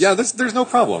 But yeah, there's no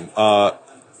problem.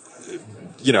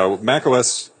 Mac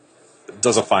OS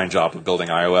does a fine job of building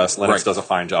iOS. Linux does a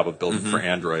fine job of building for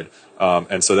Android,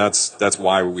 and so that's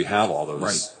why we have all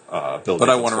those build. But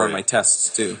I want to run my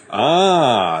tests too.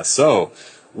 So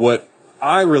what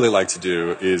I really like to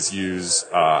do is use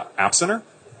App Center.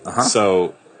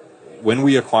 So when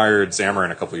we acquired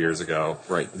Xamarin a couple years ago,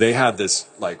 they had this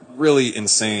like really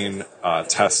insane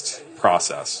test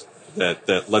process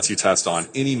that lets you test on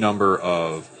any number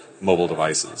of mobile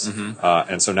devices,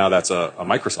 and so now that's a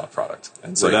Microsoft product,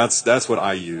 and so that's what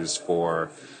I used for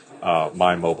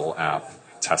my mobile app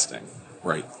testing.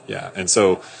 Yeah, and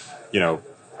so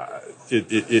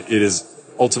it is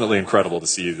ultimately incredible to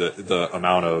see the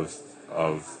amount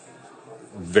of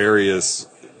various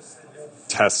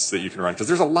tests that you can run, because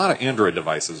there's a lot of Android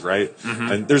devices, right?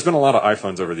 And there's been a lot of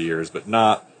iPhones over the years, but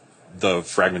not the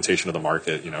fragmentation of the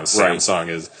market. Samsung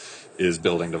is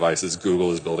building devices,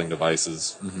 Google is building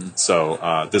devices.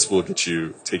 So this will get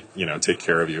you take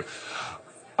care of you.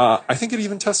 I think it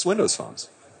even tests Windows phones.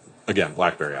 Again,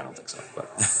 BlackBerry, I don't think so.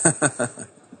 But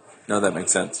no, that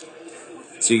makes sense.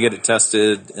 So you get it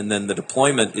tested, and then the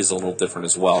deployment is a little different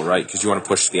as well, right? Because you want to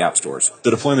push to the app stores. The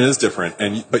deployment is different,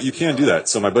 but you can do that.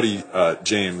 So my buddy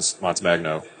James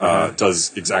Montemagno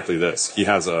does exactly this. He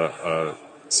has a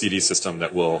CD system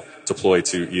that will deploy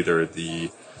to either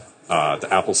the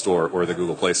Apple Store or the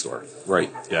Google Play Store.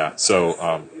 Yeah.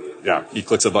 So he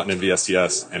clicks a button in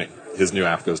VSTS, and his new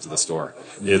app goes to the store.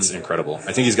 It's incredible.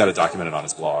 I think he's got it documented on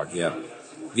his blog. Yeah.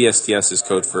 VSTS is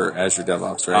code for Azure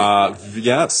DevOps, right?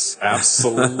 Yes,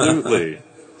 absolutely.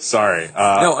 Sorry.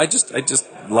 No, I just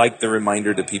like the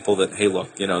reminder to people that, hey,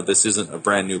 look, this isn't a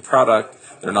brand new product.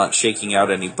 They're not shaking out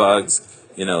any bugs.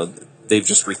 They've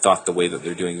just rethought the way that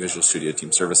they're doing Visual Studio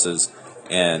Team Services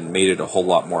and made it a whole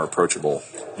lot more approachable.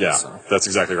 Yeah, that's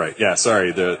exactly right. Yeah,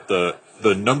 sorry. The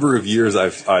number of years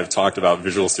I've talked about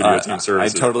Visual Studio Team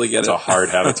Services. I totally get it. It's a hard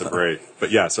habit to break.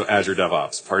 But yeah, so Azure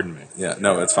DevOps. Pardon me. Yeah,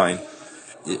 no, it's fine.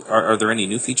 Are there any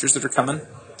new features that are coming?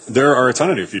 There are a ton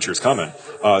of new features coming.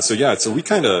 So we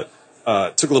kind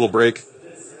of took a little break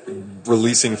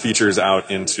releasing features out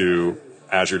into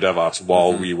Azure DevOps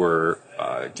while we were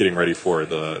getting ready for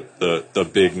the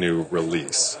big new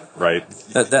release, right?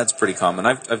 That's pretty common.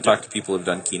 I've talked to people who've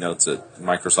done keynotes at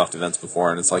Microsoft events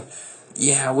before, and it's like,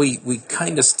 yeah, we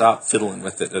kind of stop fiddling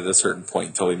with it at a certain point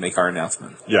until we make our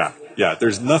announcement. Yeah.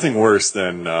 There's nothing worse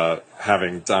than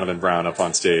having Donovan Brown up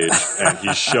on stage and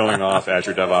he's showing off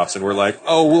Azure DevOps, and we're like,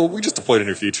 oh, well, we just deployed a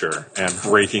new feature, and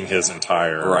breaking his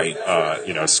entire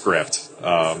script.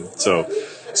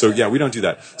 So yeah, we don't do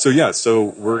that. So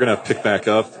we're gonna pick back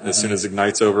up as soon as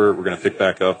Ignite's over. We're gonna pick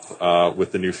back up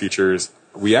with the new features.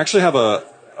 We actually have a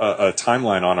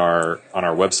timeline on our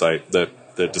website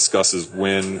that discusses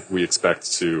when we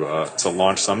expect to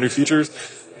launch some new features,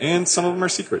 and some of them are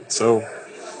secret. So,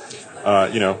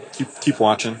 keep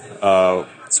watching.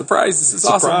 Surprise! This is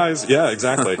awesome. Yeah,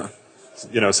 exactly.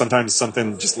 Sometimes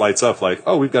something just lights up, like,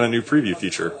 oh, we've got a new preview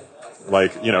feature.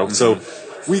 So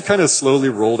we kind of slowly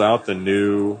rolled out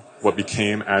what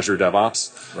became Azure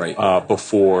DevOps,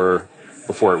 before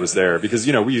it was there, because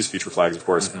we use feature flags, of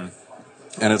course.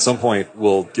 And at some point,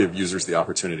 we'll give users the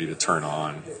opportunity to turn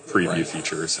on preview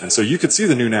features. And so you could see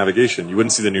the new navigation. You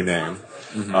wouldn't see the new name.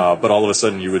 But all of a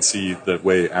sudden, you would see the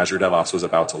way Azure DevOps was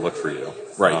about to look for you.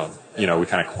 We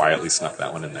kind of quietly snuck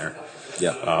that one in there.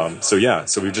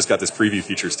 So we've just got this preview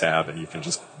features tab, and you can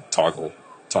just toggle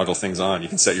things on. You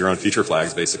can set your own feature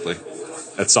flags, basically,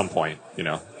 at some point,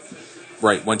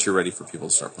 Right, once you're ready for people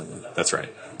to start playing with it. That's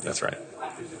right.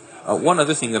 One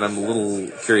other thing that I'm a little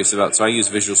curious about, so I use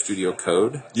Visual Studio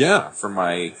Code for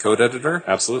my code editor.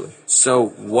 Absolutely. So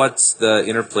what's the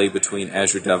interplay between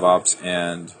Azure DevOps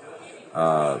and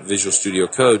Visual Studio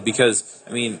Code? Because,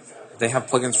 they have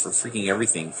plugins for freaking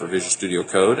everything for Visual Studio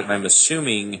Code, and I'm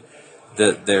assuming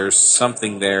that there's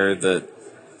something there that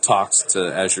talks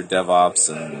to Azure DevOps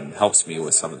and helps me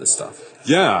with some of this stuff.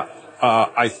 Yeah,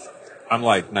 I'm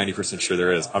like 90% sure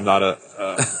there is. I'm not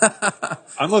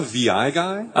I'm a VI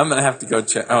guy. I'm going to have to go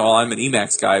check. Oh, well, I'm an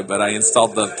Emacs guy, but I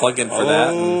installed the plugin for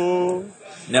that. And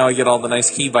now I get all the nice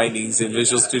key bindings in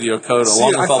Visual Studio Code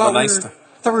along with all the nice stuff.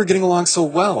 I thought we were getting along so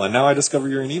well, and now I discover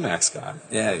you're an Emacs guy.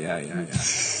 Yeah.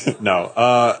 No.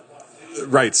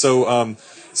 Right. So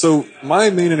my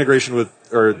main integration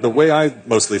or the way I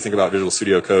mostly think about Visual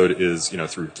Studio Code is,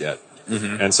 through Git.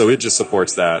 And so it just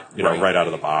supports that, right out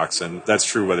of the box. And that's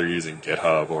true whether you're using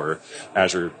GitHub or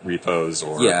Azure repos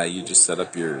or... Yeah, you just set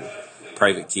up your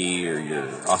private key or your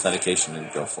authentication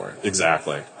and go for it.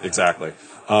 Exactly.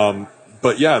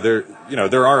 But yeah,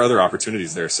 there are other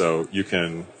opportunities there. So you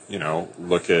can,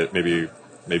 look at maybe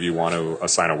you want to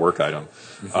assign a work item.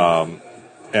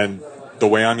 And the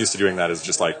way I'm used to doing that is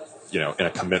just like, in a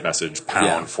commit message,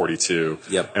 pound 42.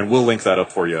 Yep. And we'll link that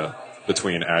up for you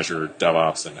between Azure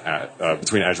DevOps and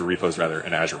between Azure repos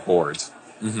and Azure boards.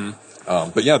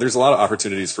 But yeah, there's a lot of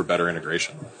opportunities for better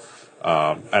integration.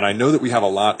 And I know that we have a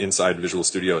lot inside Visual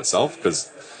Studio itself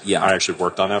because I actually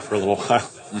worked on that for a little while.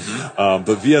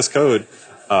 But VS Code,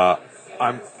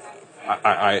 I'm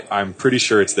pretty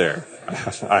sure it's there.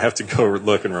 I have to go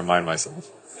look and remind myself.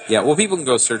 Yeah, well, people can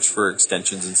go search for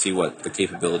extensions and see what the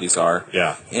capabilities are.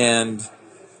 Yeah. And,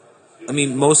 I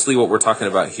mean, mostly what we're talking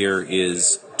about here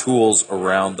is tools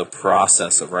around the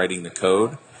process of writing the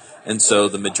code. And so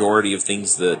the majority of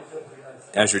things that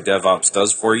Azure DevOps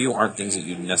does for you aren't things that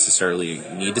you necessarily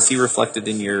need to see reflected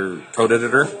in your code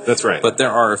editor. That's right. But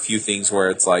there are a few things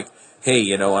where it's like,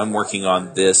 hey, I'm working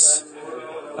on this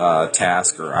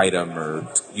task or item or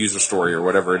user story or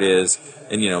whatever it is,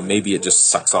 and maybe it just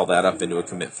sucks all that up into a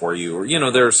commit for you, or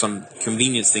there are some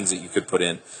convenience things that you could put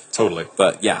in. Totally.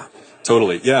 But yeah.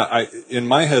 Totally. Yeah, in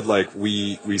my head, like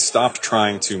we stopped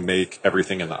trying to make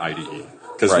everything in the IDE.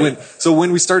 Because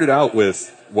when we started out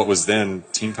with what was then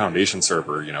Team Foundation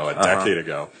Server, a decade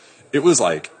ago, it was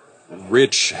like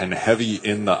rich and heavy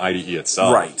in the IDE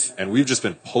itself. Right. And we've just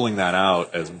been pulling that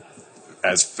out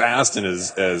as fast and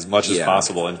as much as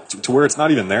possible, and to where it's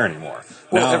not even there anymore.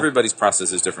 Well, now, everybody's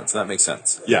process is different, so that makes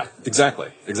sense. Yeah,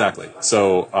 exactly.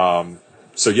 So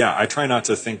yeah, I try not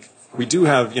to think. We do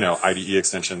have, IDE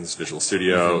extensions, Visual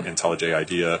Studio, IntelliJ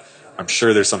IDEA. I'm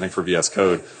sure there's something for VS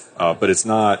Code, but it's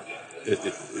not.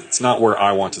 It's not where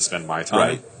I want to spend my time.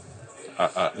 Right.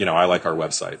 I like our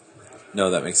website.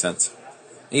 No, that makes sense.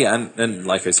 Yeah, and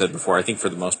like I said before, I think for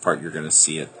the most part you're going to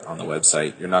see it on the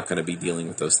website. You're not going to be dealing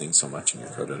with those things so much in your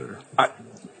code editor.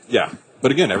 Yeah,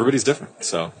 but again, everybody's different,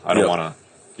 so I don't want to.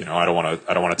 I don't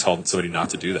want to tell somebody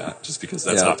not to do that just because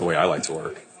that's not the way I like to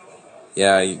work.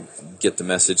 Yeah, you get the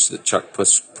message that Chuck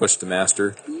pushed the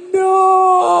master.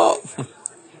 No.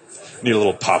 Need a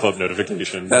little pop-up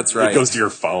notification. That's right. It goes to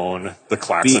your phone. The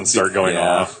klaxons start going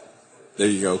off. There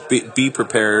you go. Be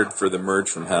prepared for the merge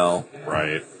from hell.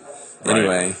 Right.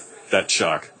 Anyway. That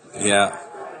Chuck. Yeah.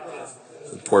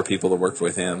 The poor people that worked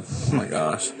with him. Oh my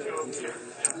gosh.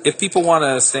 If people want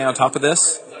to stay on top of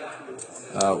this,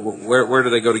 where do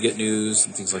they go to get news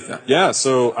and things like that? Yeah,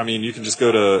 so, you can just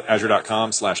go to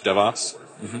azure.com/DevOps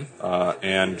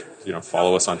and,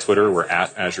 follow us on Twitter. We're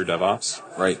at Azure DevOps.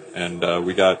 Right. And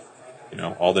we got,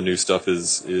 all the new stuff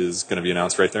is going to be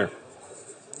announced right there.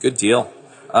 Good deal.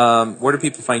 Where do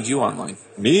people find you online?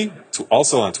 Me,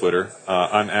 also on Twitter.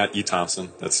 I'm at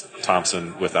eThompson. That's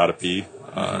Thompson without a P.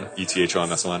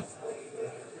 ETHOMSON.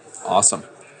 Awesome.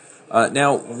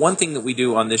 Now, one thing that we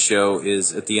do on this show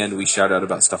is at the end we shout out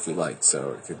about stuff we like.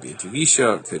 So it could be a TV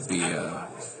show, it could be a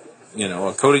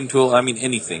coding tool.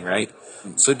 Anything, right?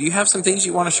 So do you have some things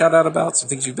you want to shout out about? Some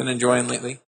things you've been enjoying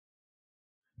lately?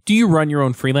 Do you run your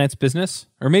own freelance business?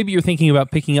 Or maybe you're thinking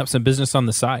about picking up some business on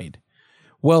the side?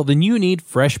 Well, then you need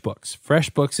FreshBooks.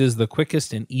 FreshBooks is the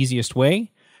quickest and easiest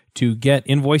way to get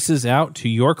invoices out to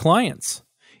your clients.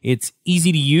 It's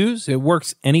easy to use. It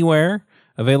works anywhere,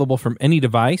 available from any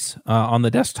device, on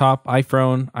the desktop,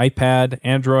 iPhone, iPad,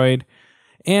 Android,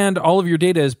 and all of your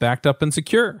data is backed up and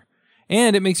secure.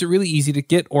 And it makes it really easy to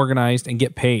get organized and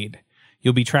get paid.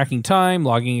 You'll be tracking time,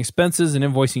 logging expenses, and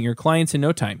invoicing your clients in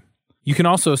no time. You can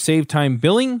also save time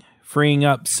billing, freeing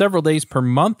up several days per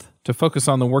month to focus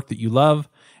on the work that you love,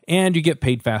 and you get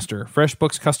paid faster.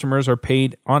 FreshBooks customers are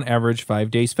paid on average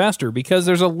 5 days faster because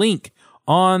there's a link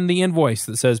on the invoice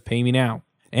that says pay me now.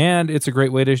 And it's a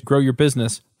great way to grow your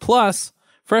business. Plus,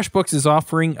 FreshBooks is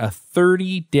offering a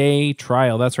 30-day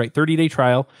trial. That's right, 30-day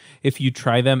trial if you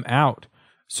try them out.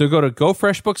 So go to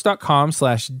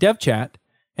gofreshbooks.com/devchat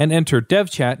and enter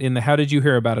devchat in the How Did You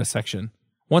Hear About Us section.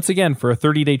 Once again, for a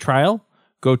 30-day trial,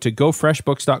 go to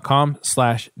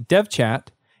gofreshbooks.com/devchat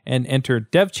and enter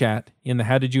devchat in the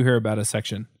How Did You Hear About Us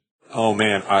section. Oh,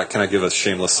 man. Can I give a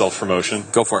shameless self-promotion?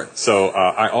 Go for it. So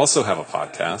I also have a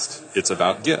podcast. It's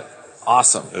about Git.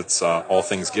 Awesome. It's all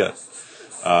things Git.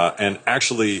 And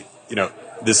actually,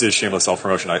 this is shameless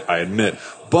self-promotion, I admit.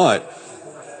 But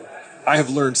I have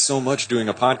learned so much doing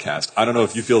a podcast. I don't know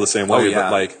if you feel the same way,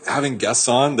 but like having guests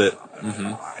on that,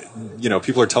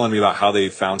 people are telling me about how they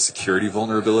found security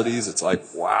vulnerabilities. It's like,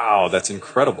 wow, that's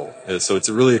incredible. So it's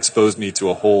really exposed me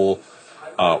to a whole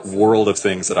world of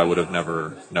things that I would have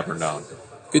never known.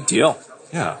 Good deal.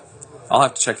 Yeah. I'll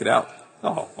have to check it out.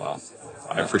 Oh, well,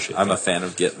 I appreciate I'm that. a fan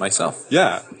of Git myself.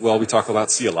 Yeah, well, we talk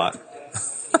about C a lot.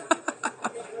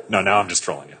 No, now I'm just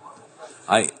trolling you.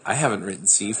 I haven't written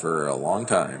C for a long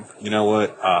time. You know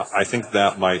what? I think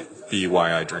that might be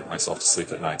why I drink myself to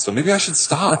sleep at night. So maybe I should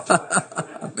stop.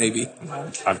 Maybe.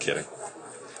 I'm kidding.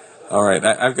 All right,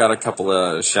 I've got a couple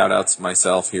of shout-outs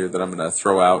myself here that I'm going to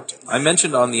throw out. I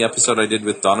mentioned on the episode I did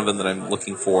with Donovan that I'm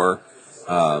looking for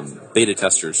beta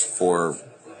testers for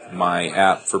my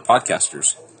app for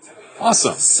podcasters.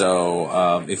 Awesome.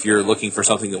 So if you're looking for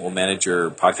something that will manage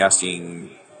your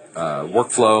podcasting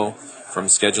workflow from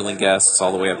scheduling guests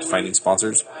all the way up to finding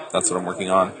sponsors, that's what I'm working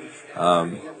on.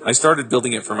 I started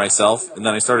building it for myself, and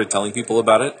then I started telling people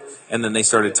about it, and then they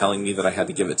started telling me that I had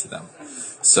to give it to them.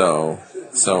 So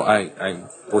I'm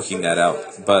working that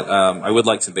out. But I would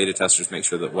like some beta testers to make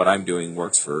sure that what I'm doing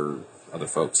works for other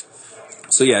folks.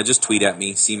 So yeah, just tweet at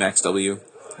me, CMaxW,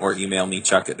 or email me,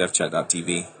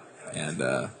 chuck@devchat.tv, and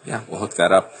we'll hook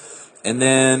that up. And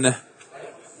then,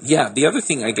 yeah, the other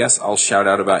thing I guess I'll shout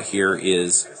out about here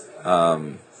is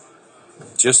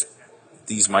just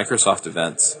these Microsoft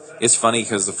events. It's funny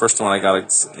because the first one I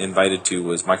got invited to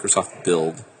was Microsoft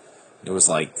Build. It was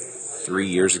like 3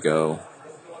 years ago,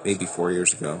 maybe 4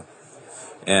 years ago.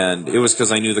 And it was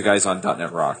because I knew the guys on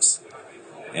 .NET Rocks.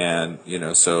 And,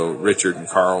 so Richard and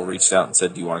Carl reached out and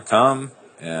said, do you want to come?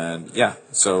 And yeah,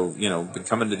 so, been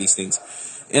coming to these things.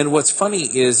 And what's funny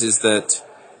is that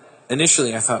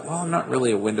initially I thought, well, I'm not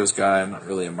really a Windows guy. I'm not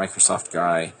really a Microsoft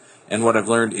guy. And what I've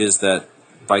learned is that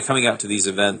by coming out to these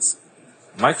events,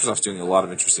 Microsoft's doing a lot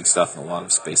of interesting stuff in a lot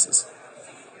of spaces.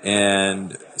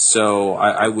 And so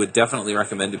I would definitely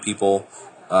recommend to people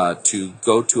to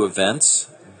go to events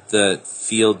that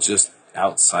feel just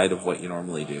outside of what you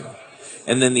normally do.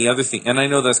 And then the other thing, and I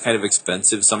know that's kind of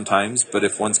expensive sometimes, but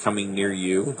if one's coming near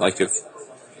you, like if,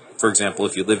 for example,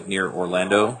 if you live near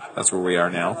Orlando, that's where we are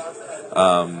now,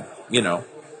 then you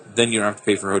don't have to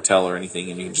pay for a hotel or anything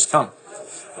and you can just come.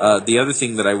 The other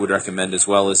thing that I would recommend as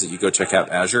well is that you go check out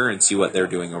Azure and see what they're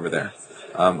doing over there.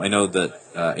 I know that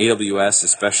AWS,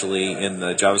 especially in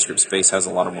the JavaScript space, has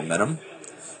a lot of momentum,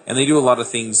 and they do a lot of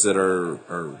things that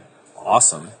are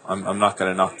awesome. I'm not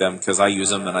going to knock them because I use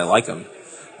them and I like them.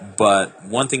 But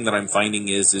one thing that I'm finding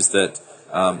is that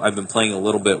I've been playing a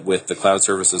little bit with the cloud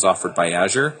services offered by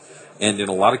Azure, and in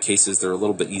a lot of cases they're a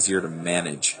little bit easier to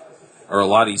manage, or a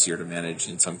lot easier to manage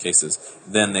in some cases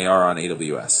than they are on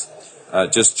AWS.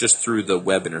 Just through the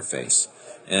web interface.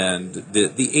 And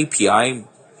the API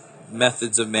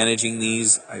methods of managing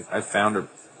these I've found are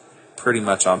pretty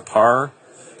much on par.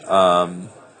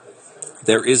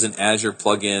 There is an Azure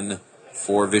plugin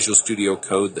for Visual Studio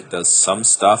Code that does some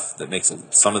stuff that makes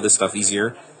some of this stuff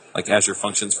easier, like Azure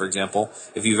Functions, for example.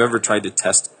 If you've ever tried to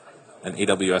test an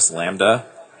AWS Lambda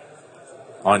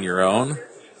on your own...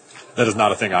 That is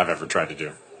not a thing I've ever tried to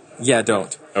do. Yeah,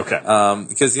 don't. Okay.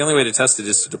 Because the only way to test it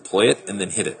is to deploy it and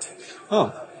then hit it.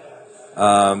 Oh.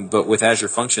 But with Azure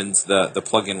Functions, the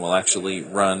plugin will actually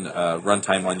run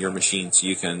runtime on your machine, so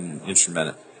you can instrument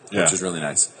it, which is really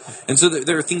nice. And so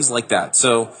there are things like that.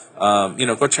 So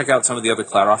go check out some of the other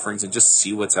cloud offerings and just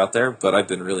see what's out there. But I've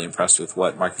been really impressed with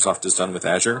what Microsoft has done with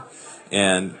Azure.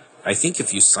 And I think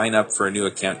if you sign up for a new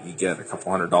account, you get a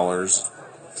couple $100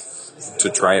 to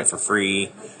try it for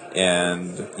free.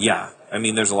 And yeah, I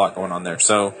mean, there's a lot going on there.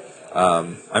 So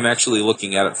I'm actually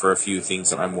looking at it for a few things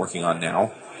that I'm working on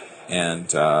now.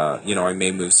 And, I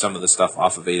may move some of the stuff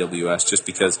off of AWS just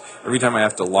because every time I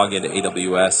have to log into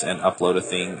AWS and upload a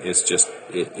thing, it's just,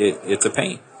 it's a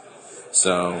pain.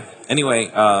 So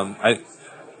anyway,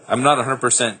 I'm not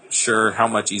 100% sure how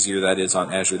much easier that is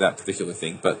on Azure, that particular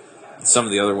thing, but some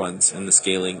of the other ones and the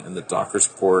scaling and the Docker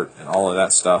support and all of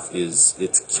that stuff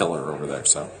it's killer over there.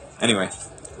 So anyway,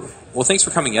 well, thanks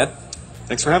for coming, Ed.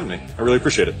 Thanks for having me. I really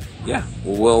appreciate it. Yeah,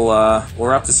 we'll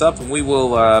wrap this up and we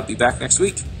will be back next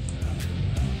week.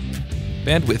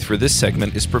 Bandwidth for this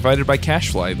segment is provided by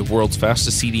CacheFly, the world's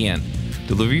fastest CDN.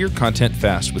 Deliver your content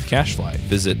fast with CacheFly.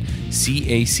 Visit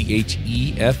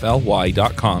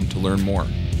CACHEFLY.com to learn more.